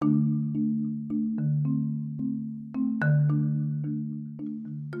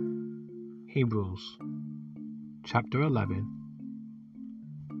Hebrews chapter 11,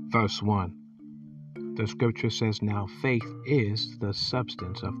 verse 1. The scripture says, "Now faith is the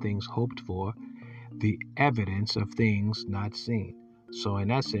substance of things hoped for, the evidence of things not seen." So in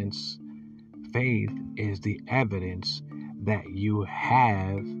essence, faith is the evidence that you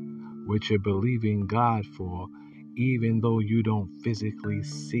have what you're believing God for, even though you don't physically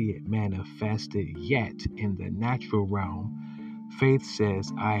see it manifested yet in the natural realm. Faith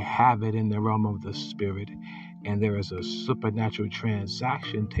says, I have it in the realm of the spirit, and there is a supernatural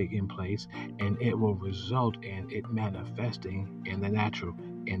transaction taking place, and it will result in it manifesting in the natural,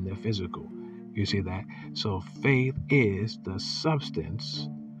 in the physical. You see that? So faith is the substance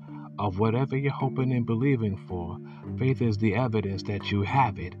of whatever you're hoping and believing for. Faith is the evidence that you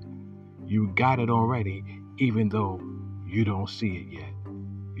have it. You got it already, even though you don't see it yet.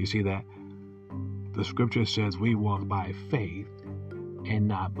 You see that? The scripture says we walk by faith and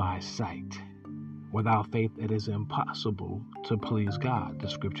not by sight. Without faith, it is impossible to please God, the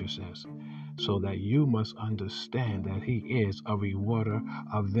scripture says. So that you must understand that He is a rewarder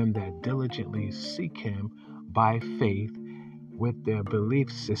of them that diligently seek Him by faith with their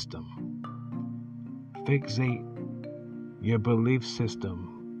belief system. Fixate your belief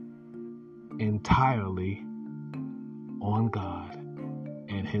system entirely on God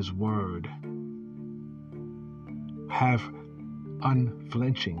and His Word. Have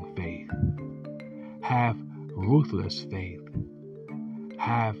unflinching faith. Have ruthless faith.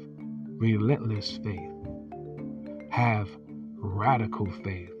 Have relentless faith. Have radical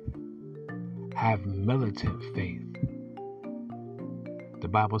faith. Have militant faith. The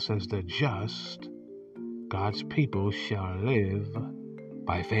Bible says the just, God's people, shall live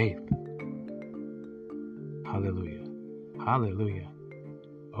by faith. Hallelujah. Hallelujah.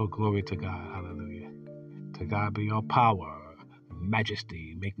 Oh, glory to God. Hallelujah. To God be all power,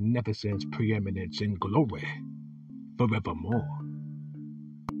 majesty, magnificence, preeminence, and glory forevermore.